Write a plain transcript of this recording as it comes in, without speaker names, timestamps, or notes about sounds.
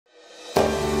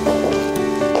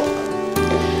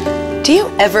Do you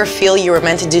ever feel you were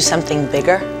meant to do something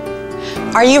bigger?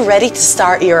 Are you ready to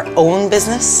start your own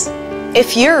business?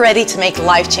 If you're ready to make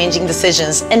life-changing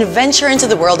decisions and venture into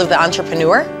the world of the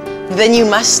entrepreneur, then you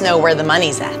must know where the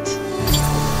money's at.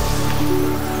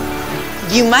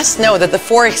 You must know that the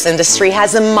Forex industry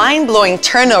has a mind-blowing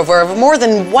turnover of more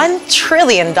than $1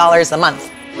 trillion a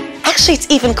month. Actually, it's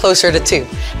even closer to 2.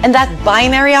 And that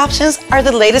binary options are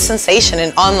the latest sensation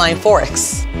in online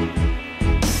Forex.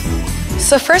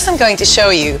 So first I'm going to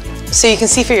show you, so you can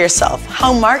see for yourself,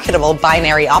 how marketable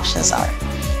binary options are.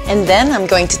 And then I'm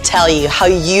going to tell you how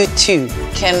you too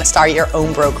can start your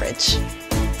own brokerage.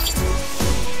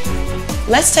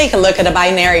 Let's take a look at a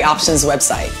binary options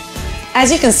website.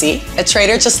 As you can see, a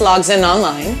trader just logs in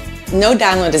online, no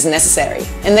download is necessary,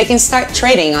 and they can start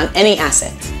trading on any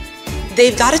asset.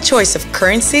 They've got a choice of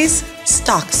currencies,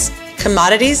 stocks,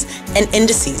 commodities, and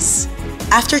indices.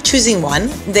 After choosing one,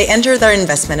 they enter their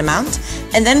investment amount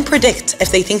and then predict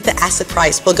if they think the asset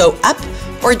price will go up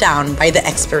or down by the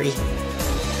expiry.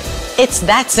 It's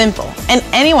that simple, and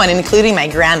anyone, including my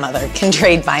grandmother, can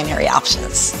trade binary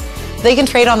options. They can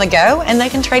trade on the go, and they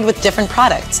can trade with different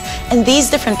products. And these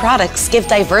different products give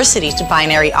diversity to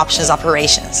binary options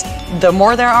operations. The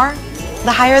more there are,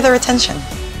 the higher the retention.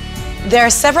 There are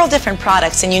several different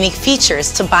products and unique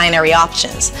features to binary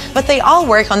options, but they all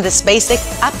work on this basic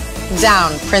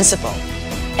up-down principle.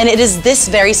 And it is this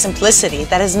very simplicity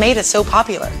that has made it so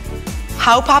popular.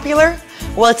 How popular?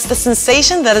 Well, it's the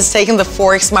sensation that has taken the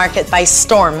Forex market by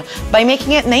storm by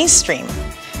making it mainstream.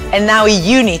 And now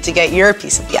you need to get your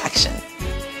piece of the action.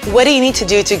 What do you need to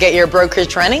do to get your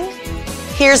brokerage running?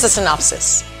 Here's a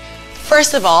synopsis.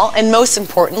 First of all, and most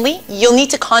importantly, you'll need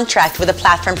to contract with a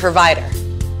platform provider.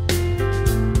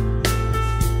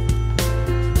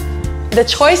 The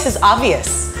choice is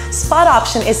obvious. Spot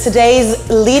Option is today's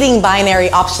leading binary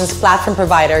options platform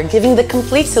provider, giving the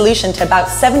complete solution to about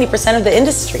 70% of the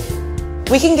industry.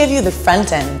 We can give you the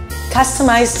front end,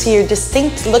 customized to your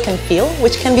distinct look and feel,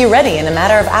 which can be ready in a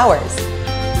matter of hours.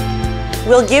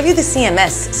 We'll give you the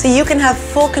CMS so you can have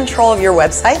full control of your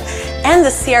website, and the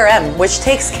CRM, which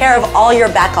takes care of all your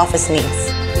back office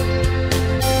needs.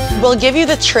 We'll give you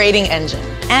the trading engine,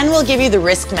 and we'll give you the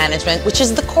risk management, which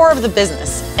is the core of the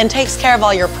business and takes care of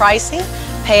all your pricing,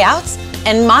 payouts,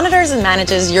 and monitors and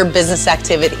manages your business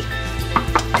activity.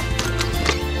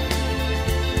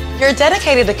 Your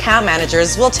dedicated account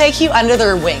managers will take you under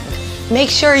their wing,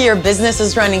 make sure your business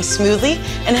is running smoothly,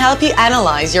 and help you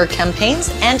analyze your campaigns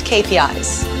and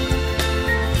KPIs.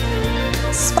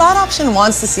 Spot Option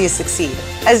wants to see you succeed,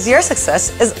 as your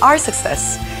success is our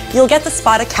success. You'll get the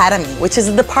Spot Academy, which is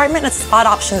a department at Spot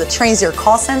Option that trains your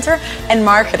call center and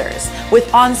marketers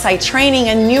with on-site training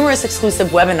and numerous exclusive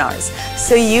webinars,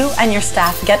 so you and your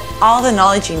staff get all the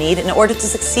knowledge you need in order to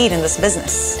succeed in this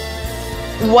business.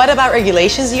 What about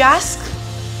regulations, you ask?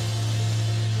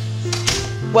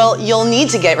 Well, you'll need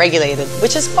to get regulated,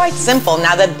 which is quite simple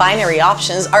now that binary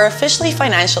options are officially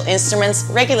financial instruments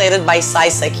regulated by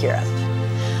SISEC Europe.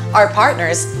 Our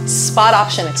partners, Spot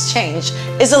Option Exchange,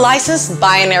 is a licensed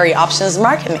binary options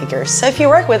market maker, so if you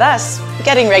work with us,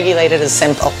 getting regulated is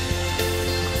simple.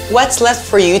 What's left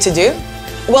for you to do?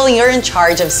 Well, you're in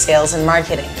charge of sales and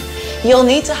marketing. You'll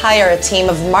need to hire a team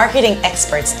of marketing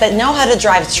experts that know how to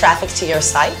drive traffic to your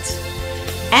site.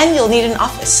 And you'll need an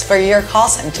office for your call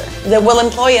center that will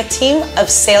employ a team of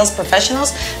sales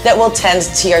professionals that will tend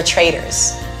to your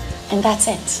traders. And that's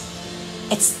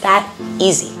it. It's that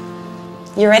easy.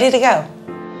 You're ready to go.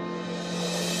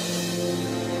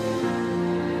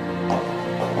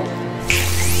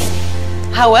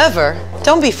 However,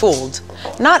 don't be fooled.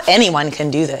 Not anyone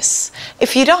can do this.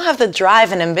 If you don't have the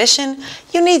drive and ambition,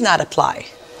 you need not apply.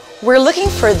 We're looking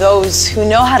for those who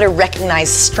know how to recognize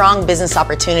strong business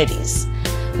opportunities,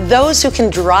 those who can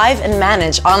drive and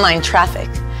manage online traffic,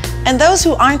 and those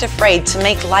who aren't afraid to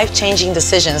make life-changing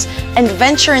decisions and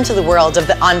venture into the world of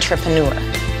the entrepreneur.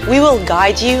 We will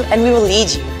guide you and we will lead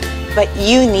you, but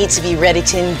you need to be ready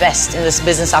to invest in this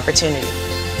business opportunity.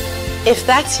 If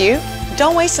that's you,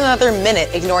 don't waste another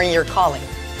minute ignoring your calling.